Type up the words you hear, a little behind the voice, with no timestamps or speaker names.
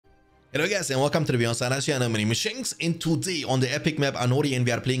Hello guys and welcome to the BeyondStandards channel. My name is Shanks and today on the epic map Anori and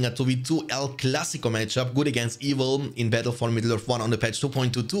we are playing a 2v2 El Clasico matchup, good against evil in battle for Middle-earth 1 on the patch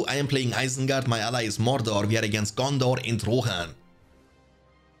 2.22. I am playing Isengard, my ally is Mordor, we are against Gondor and Rohan.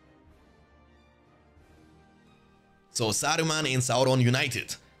 So Saruman and Sauron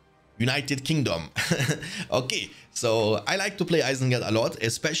United Kingdom. Okay, so I like to play Isengard a lot,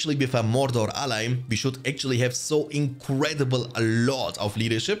 especially with a Mordor ally. We should actually have so incredible a lot of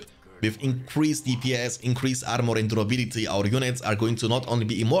leadership. With increased DPS, increased armor and durability, our units are going to not only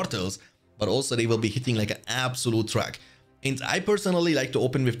be immortals, but also they will be hitting like an absolute truck. And I personally like to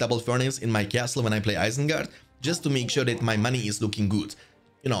open with double furnace in my castle when I play Isengard, just to make sure that my money is looking good.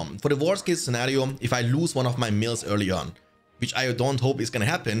 You know, for the worst case scenario, if I lose one of my mills early on, which I don't hope is gonna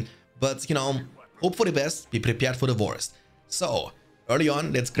happen, but you know, hope for the best, be prepared for the worst. So, early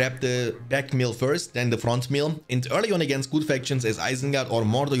on, let's grab the back mill first, then the front mill. And early on against good factions as Isengard or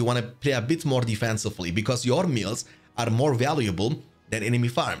Mordor, you want to play a bit more defensively because your mills are more valuable than enemy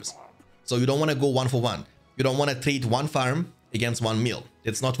farms. So you don't want to go one for one. You don't want to trade one farm against one mill.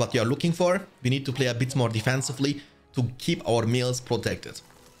 That's not what you are looking for. We need to play a bit more defensively to keep our mills protected.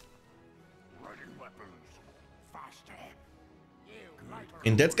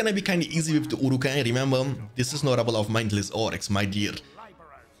 And that's gonna be kind of easy with the Urukai. Remember, this is no rabble of mindless orcs, my dear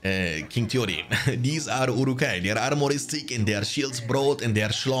King Theoden. These are Urukai. Their armor is thick and their shields broad and their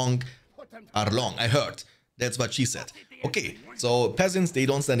schlong are long. I heard. That's what she said. Okay, so peasants, they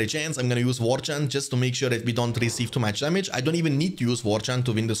don't stand a chance. I'm gonna use War Chant just to make sure that we don't receive too much damage. I don't even need to use War Chant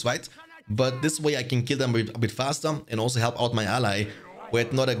to win this fight, but this way I can kill them a bit faster and also help out my ally who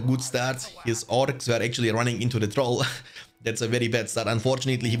had not a good start. His orcs were actually running into the troll. That's a very bad start.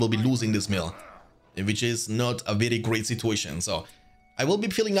 Unfortunately, he will be losing this mill, which is not a very great situation. So I will be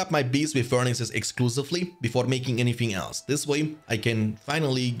filling up my base with furnaces exclusively before making anything else. This way, I can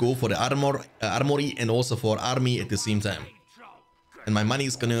finally go for the armory and also for army at the same time. And my money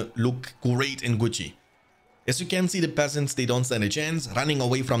is gonna look great in Gucci. As you can see, the peasants, they don't stand a chance. Running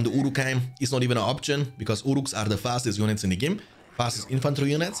away from the Urukai is not even an option because Uruks are the fastest units in the game, fastest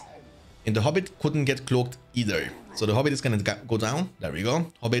infantry units. And the Hobbit couldn't get cloaked either. So the Hobbit is gonna go down. There we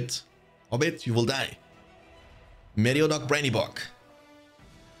go. Hobbit, you will die. Meriadoc Brannybog.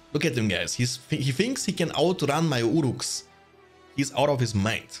 Look at him, guys. He thinks he can outrun my Uruks. He's out of his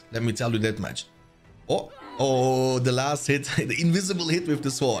mind. Let me tell you that much. Oh, the last hit. The invisible hit with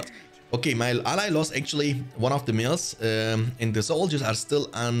the sword. Okay, my ally lost actually one of the mills. And the soldiers are still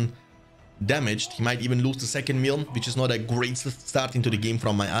undamaged. He might even lose the second mill, which is not a great start into the game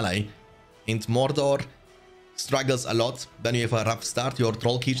from my ally. And Mordor struggles a lot. Then you have a rough start. Your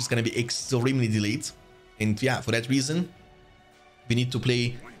troll cage is going to be extremely delayed. And yeah, for that reason, we need to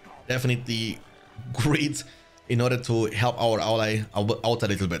play definitely great in order to help our ally out a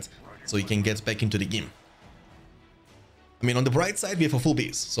little bit. So he can get back into the game. I mean, on the bright side, we have a full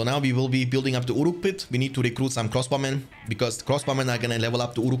base. So now we will be building up the Uruk pit. We need to recruit some crossbowmen because the crossbowmen are going to level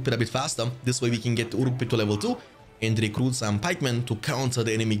up the Uruk pit a bit faster. This way we can get the Uruk pit to level 2 and recruit some pikemen to counter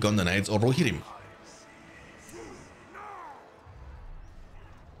the enemy Gondor Knights or Rohirrim.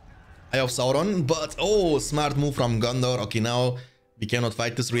 Eye of Sauron, but oh, smart move from Gondor. Okay, now we cannot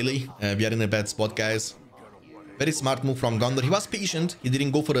fight this really. We are in a bad spot, guys. Very smart move from Gondor. He was patient. He didn't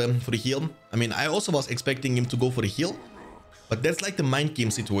go for the heal. I mean, I also was expecting him to go for the heal. But that's like the mind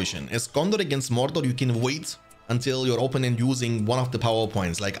game situation. As Gondor against Mordor, you can wait until your opponent using one of the power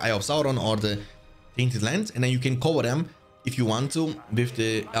points like Eye of Sauron or the Tainted Land, and then you can cover them if you want to with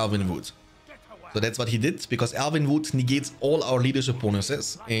the Elven Wood. So that's what he did, because Elven Wood negates all our leadership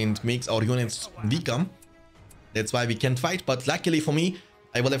bonuses and makes our units weaker. That's why we can't fight, but luckily for me,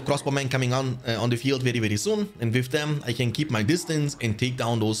 I will have crossbowmen coming on the field very, very soon, and with them I can keep my distance and take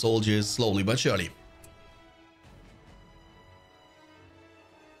down those soldiers slowly but surely.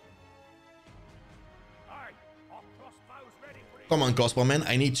 Come on, crossbowmen,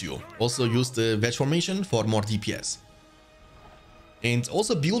 I need you. Also use the wedge formation for more DPS. And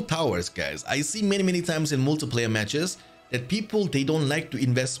also build towers, guys. I see many times in multiplayer matches that people, they don't like to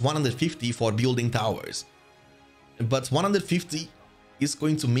invest 150 for building towers. But 150 is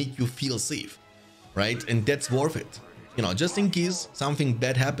going to make you feel safe, right? And that's worth it. You know, just in case something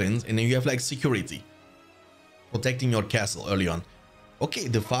bad happens and then you have like security protecting your castle early on. Okay,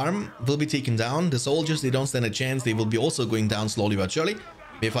 the farm will be taken down. The soldiers, they don't stand a chance. They will be also going down slowly but surely.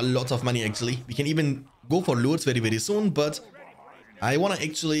 We have a lot of money actually. We can even go for loots very soon, but I want to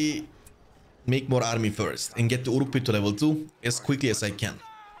actually make more army first and get the Uruk pit to level 2 as quickly as I can.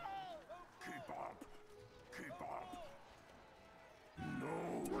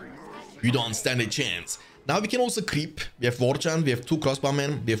 You don't stand a chance. Now we can also creep. We have Warchant, we have 2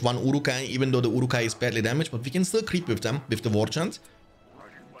 crossbowmen, we have 1 Urukai, even though the Urukai is badly damaged, but we can still creep with them, with the Warchant.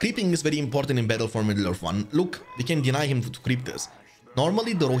 Creeping is very important in Battle for Middle-earth 1. Look, we can deny him to creep this.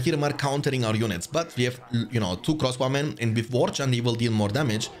 Normally the Rohirrim are countering our units, but we have, you know, 2 crossbowmen, and with Warchant he will deal more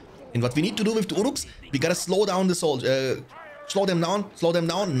damage. And what we need to do with the Uruks, we gotta slow down the soldier, slow them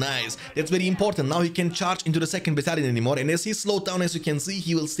down, nice. That's very important. Now he can charge into the 2nd battalion anymore, and as he slowed down, as you can see,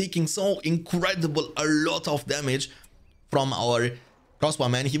 he was taking so incredible, a lot of damage from our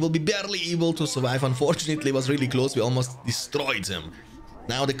crossbowman. He will be barely able to survive, unfortunately. It was really close, we almost destroyed him.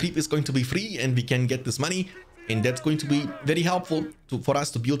 Now the creep is going to be free, and we can get this money, and that's going to be very helpful for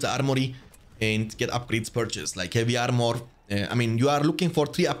us to build the armory and get upgrades purchased, like heavy armor. I mean, you are looking for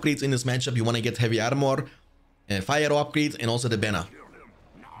 3 upgrades in this matchup. You want to get heavy armor, fire upgrades, and also the banner.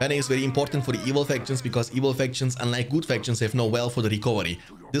 Banner is very important for the evil factions, because evil factions, unlike good factions, have no well for the recovery.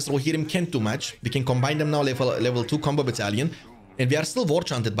 This Rohirrim can't do much. We can combine them now, level 2 combo battalion, and we are still war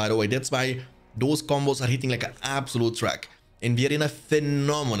chanted, by the way. That's why those combos are hitting like an absolute track. And we are in a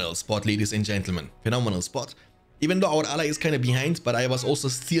phenomenal spot, ladies and gentlemen. Phenomenal spot. Even though our ally is kind of behind, but I was also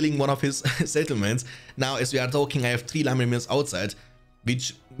stealing one of his settlements. Now, as we are talking, I have 3 lumber mills outside,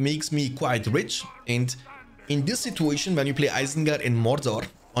 which makes me quite rich. And in this situation, when you play Isengard and Mordor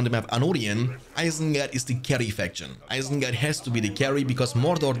on the map Anorian, Isengard is the carry faction. Isengard has to be the carry because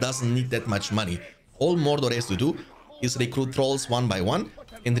Mordor doesn't need that much money. All Mordor has to do is recruit trolls 1 by 1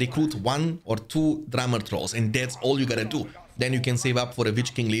 and recruit 1 or 2 drummer trolls, and that's all you gotta do. Then you can save up for a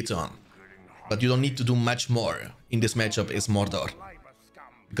Witch King later on. But you don't need to do much more in this matchup as Mordor,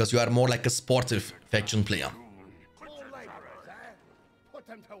 because you are more like a sportive faction player.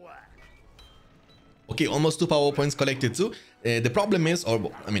 Okay, almost 2 power points collected too. The problem is,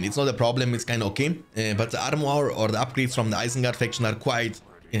 or I mean, it's not a problem, it's kind of okay, but the armor or the upgrades from the Isengard faction are quite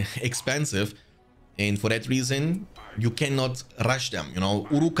expensive, and for that reason you cannot rush them. You know,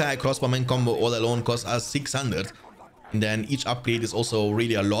 Urukai crossbowman combo all alone costs us 600. And then each upgrade is also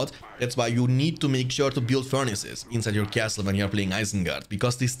really a lot. That's why you need to make sure to build furnaces inside your castle when you're playing Isengard,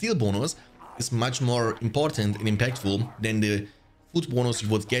 because the steel bonus is much more important and impactful than the food bonus you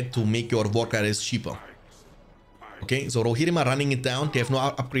would get to make your war carriers cheaper. Okay, so Rohirrim are running it down. They have no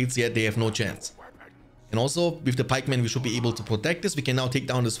upgrades yet, they have no chance. And also with the pikemen we should be able to protect this. We can now take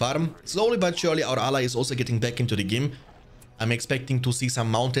down this farm. Slowly but surely our ally is also getting back into the game. I'm expecting to see some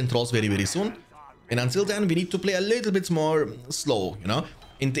mountain trolls very soon. And until then, we need to play a little bit more slow, you know.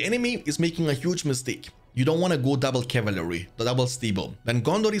 And the enemy is making a huge mistake. You don't want to go double cavalry, the double stable. When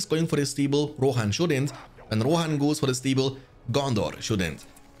Gondor is going for the stable, Rohan shouldn't. When Rohan goes for the stable, Gondor shouldn't.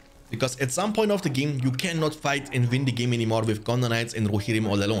 Because at some point of the game, you cannot fight and win the game anymore with Gondor Knights and Rohirrim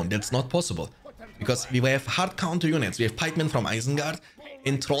all alone. That's not possible. Because we have hard counter units. We have pikemen from Isengard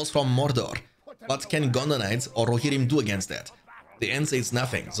and trolls from Mordor. What can Gondor Knights or Rohirrim do against that? The answer is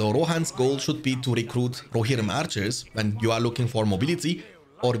nothing. So Rohan's goal should be to recruit Rohirrim archers when you are looking for mobility,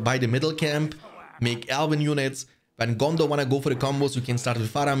 or by the middle camp, make elven units. When Gondor wanna go for the combos, you can start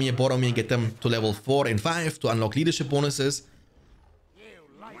with Faramir, Boromir, get them to level 4 and 5 to unlock leadership bonuses.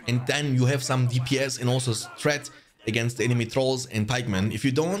 And then you have some DPS and also threat against the enemy trolls and pikemen. If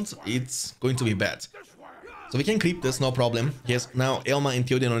you don't, it's going to be bad. So we can creep this, no problem. Yes, now Elma and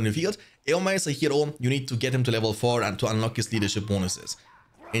Theoden are in the field. Elma is a hero, you need to get him to level 4 and to unlock his leadership bonuses.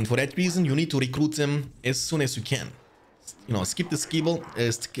 And for that reason, you need to recruit him as soon as you can. You know, skip the stable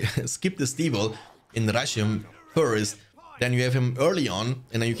and rush him first. Then you have him early on,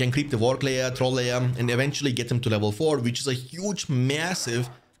 and then you can creep the Warg layer, Troll layer, and eventually get him to level 4, which is a huge, massive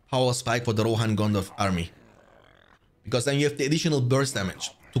power spike for the Rohan Gondor army. Because then you have the additional burst damage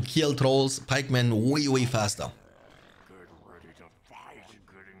to kill trolls, pikemen way faster.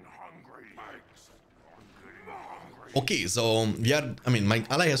 Okay, so we are, I mean, my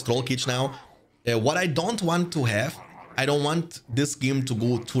ally has Troll Cage now. What I don't want to have, I don't want this game to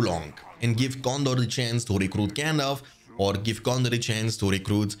go too long and give Gondor the chance to recruit Gandalf, or give Gondor the chance to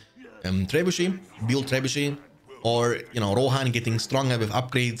recruit Trebuchet, build Trebuchet, or, you know, Rohan getting stronger with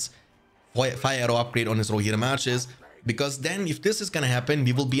upgrades, fire arrow upgrade on his Rohirrim archers. Because then if this is gonna happen,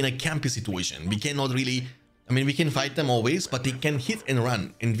 we will be in a campy situation. We cannot really, I mean, we can fight them always, but they can hit and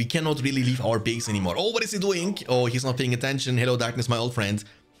run, and we cannot really leave our base anymore. Oh, what is he doing? Oh, he's not paying attention. Hello, darkness, my old friend.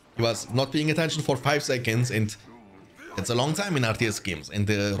 He was not paying attention for 5 seconds, and that's a long time in RTS games. And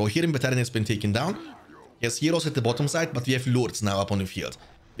the Rohirrim battalion has been taken down. Yes, heroes at the bottom side, but we have lords now up on the field.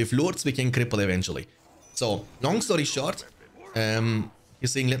 With lords, we can cripple eventually. So, long story short,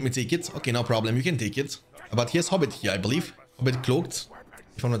 he's saying, let me take it. Okay, no problem, you can take it. But here's Hobbit here, I believe. Hobbit cloaked,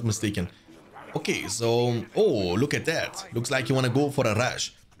 if I'm not mistaken. Okay, so... Oh, look at that. Looks like you want to go for a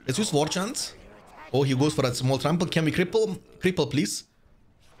rush. Let's use War Chant. Oh, he goes for a small trample. Can we cripple? Cripple, please.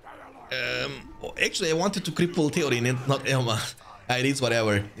 Actually, I wanted to cripple Theoden and not Elma. It is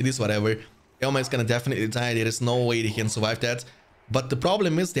whatever. It is whatever. Elma is gonna definitely die. There is no way they can survive that. But the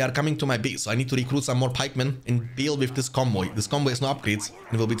problem is they are coming to my base. So I need to recruit some more pikemen and deal with this convoy. This convoy has no upgrades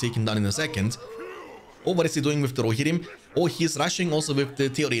and will be taken down in a second. Oh, what is he doing with the Rohirrim? Oh, he's rushing also with the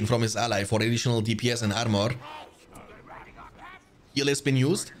Theoden from his ally for additional DPS and armor. Heal has been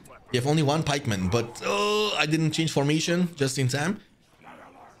used. We have only one pikeman, but I didn't change formation just in time.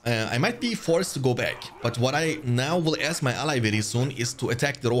 I might be forced to go back, but what I now will ask my ally very soon is to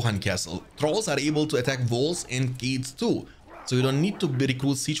attack the Rohan castle. Trolls are able to attack walls and gates too, so you don't need to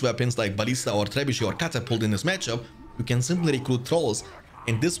recruit siege weapons like ballista or trebuchet or catapult in this matchup. You can simply recruit trolls,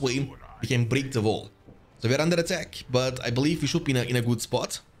 and this way we can break the wall. So we're under attack, but I believe we should be in a good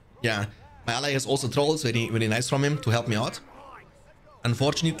spot. Yeah, my ally has also trolls, very nice from him to help me out.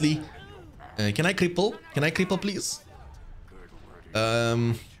 Unfortunately, can I cripple? Can I cripple, please?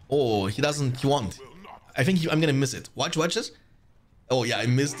 Oh, he doesn't. He won't. I think I'm gonna miss it. Watch this. Oh yeah, I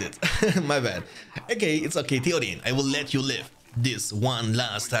missed it. My bad. Okay, it's okay, Theoden. I will let you live this one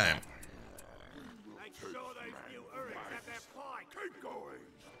last time.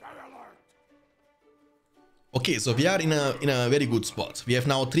 Okay, so we are in a very good spot. We have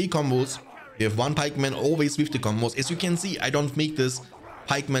now 3 combos. We have 1 pikeman always with the combos. As you can see, I don't make this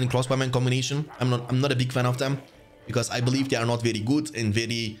pikeman crossbowman combination. I'm not a big fan of them, because I believe they are not very good and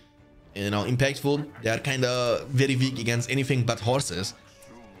very, impactful. They are kind of very weak against anything but horses.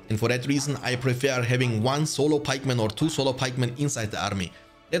 And for that reason, I prefer having 1 solo pikeman or 2 solo pikemen inside the army.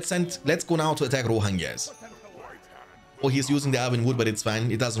 Let's go now to attack Rohan, guys. Oh, he's using the Elven Wood, but it's fine.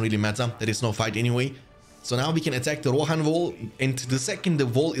 It doesn't really matter. There is no fight anyway. So now we can attack the Rohan wall, and the second the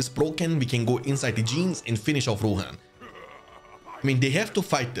wall is broken, we can go inside the jeans and finish off Rohan. I mean, they have to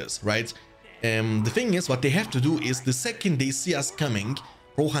fight this, right? The thing is, what they have to do is, the second they see us coming,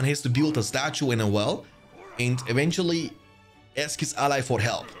 Rohan has to build a statue and a well, and eventually ask his ally for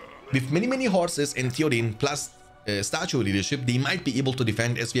help. With many horses and Theoden plus statue leadership, they might be able to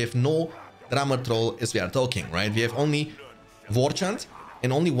defend, as we have no drummer troll as we are talking, right? We have only Warchant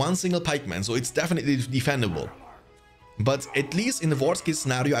and only 1 single pikeman, so it's definitely defendable. But at least in the worst case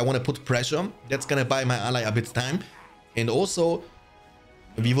scenario, I want to put pressure. That's gonna buy my ally a bit of time, and also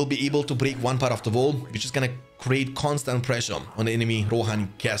we will be able to break 1 part of the wall, which is gonna create constant pressure on the enemy Rohan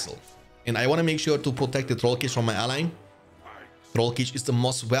castle. And I want to make sure to protect the troll cage from my ally. Troll cage is the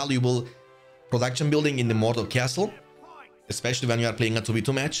most valuable production building in the Mordor castle, especially when you are playing a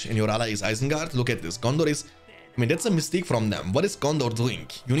 2v2 match and your ally is Isengard. Look at this. Gondor is, I mean, that's a mistake from them. What is Gondor doing?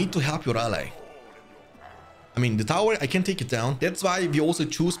 You need to help your ally. I mean, the tower, I can take it down. That's why we also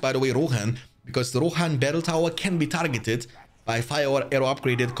choose, by the way, Rohan, because the Rohan battle tower can be targeted by fire or arrow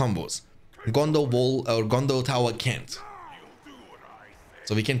upgraded combos. Gondor wall or Gondor tower can't.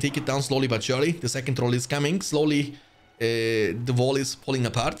 So we can take it down slowly but surely. The second troll is coming. Slowly, the wall is falling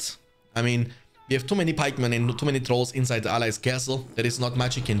apart. I mean, we have too many pikemen and too many trolls inside the allies' castle. There is not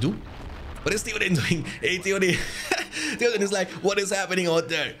much you can do. What is Theoden doing? Hey, Theoden. Theoden is like, what is happening out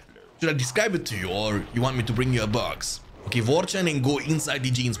there? Should I describe it to you, or you want me to bring you a box? Okay, Warchan and go inside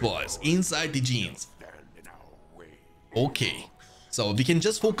the jeans, boys. Inside the jeans. Okay. So we can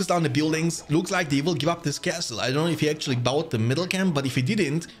just focus down the buildings. Looks like they will give up this castle. I don't know if he actually bought the middle camp, but if he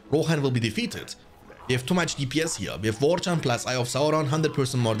didn't, Rohan will be defeated. We have too much DPS here. We have Warchan plus Eye of Sauron,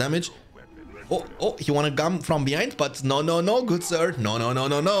 100% more damage. Oh, he wanna come from behind, but no, good sir.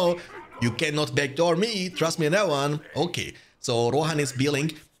 No. You cannot backdoor me, trust me on that one. Okay, so Rohan is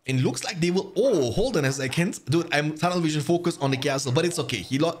building, and looks like they will... Oh, hold on a second. Dude, I'm tunnel vision focused on the castle, but it's okay.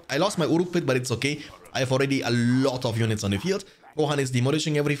 I lost my Uruk pit, but it's okay. I have already a lot of units on the field. Rohan is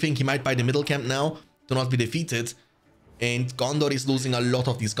demolishing everything. He might buy the middle camp now to not be defeated. And Gondor is losing a lot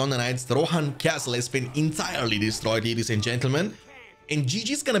of these Gondorites. The Rohan castle has been entirely destroyed, ladies and gentlemen. And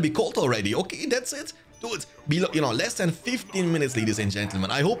GG's gonna be called already. Okay, that's it. Dude, below, less than 15 minutes, ladies and gentlemen.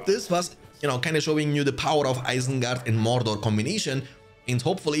 I hope this was, kind of showing you the power of Isengard and Mordor combination. And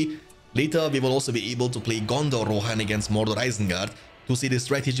hopefully, later we will also be able to play Gondor Rohan against Mordor Isengard to see the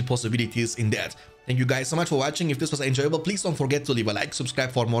strategy possibilities in that. Thank you guys so much for watching. If this was enjoyable, please don't forget to leave a like,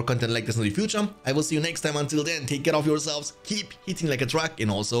 subscribe for more content like this in the future. I will see you next time. Until then, take care of yourselves, keep hitting like a truck, and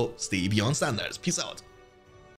also stay beyond standards. Peace out.